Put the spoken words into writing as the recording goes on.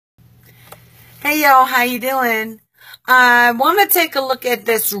Hey y'all, how you doing? I want to take a look at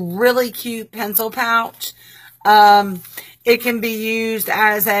this really cute pencil pouch. It can be used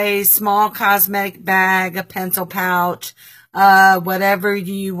as a small cosmetic bag, a pencil pouch, whatever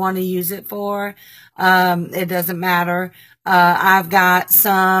you want to use it for. It doesn't matter. I've got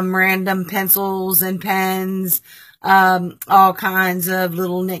some random pencils and pens, all kinds of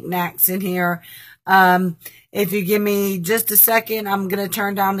little knickknacks in here. If you give me just a second, I'm going to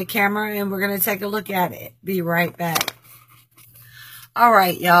turn down the camera and we're going to take a look at it. Be right back. All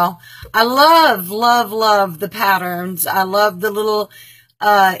right, y'all. I love the patterns. I love the little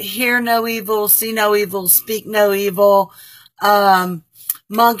hear no evil, see no evil, speak no evil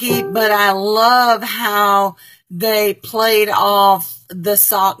monkey. But I love how they played off the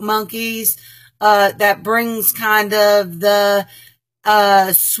sock monkeys. That brings kind of the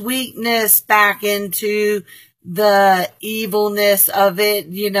sweetness back into the evilness of it,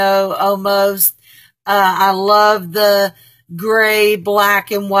 you know, almost. I love the gray, black,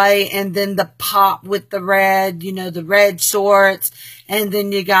 and white, and then the pop with the red, you know, the red shorts, and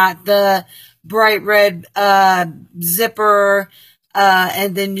then you got the bright red zipper,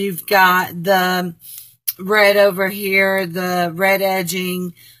 and then you've got the red over here, the red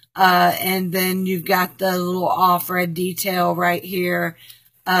edging, and then you've got the little off red detail right here.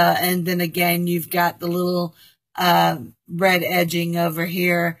 And then again, you've got the little, red edging over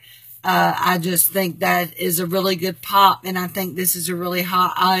here. I just think that is a really good pop. And I think this is a really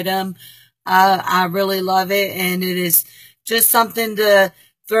hot item. I really love it. And it is just something to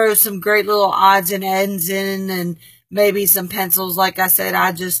throw some great little odds and ends in, and maybe some pencils. Like I said,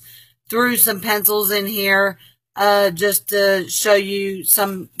 I just threw some pencils in here. Just to show you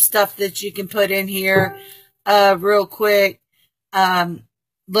some stuff that you can put in here, real quick.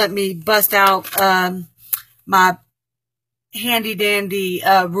 Let me bust out, my handy dandy,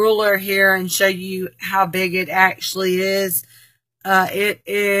 ruler here and show you how big it actually is. It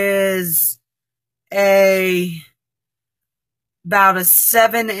is about a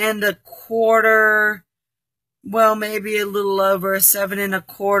 7 1/4, well, maybe a little over a 7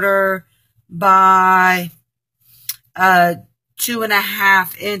 1/4 by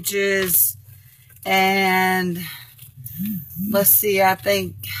 2.5 inches, and let's see, I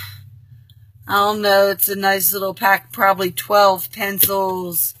don't know, it's a nice little pack, probably 12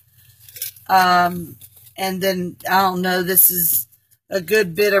 pencils, and then, I don't know, this is a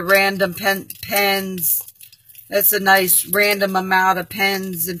good bit of random pens. That's a nice random amount of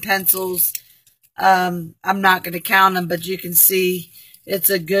pens and pencils. I'm not going to count them, but you can see it's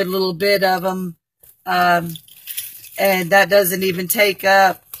a good little bit of them. And that doesn't even take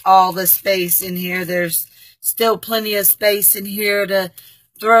up all the space in here. There's still plenty of space in here to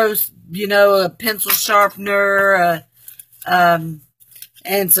throw, you know, a pencil sharpener, and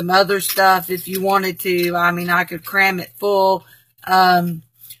some other stuff if you wanted to. I mean, I could cram it full, but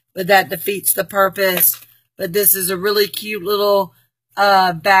that defeats the purpose. But this is a really cute little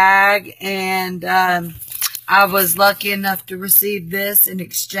bag, and I was lucky enough to receive this in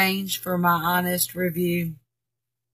exchange for my honest review.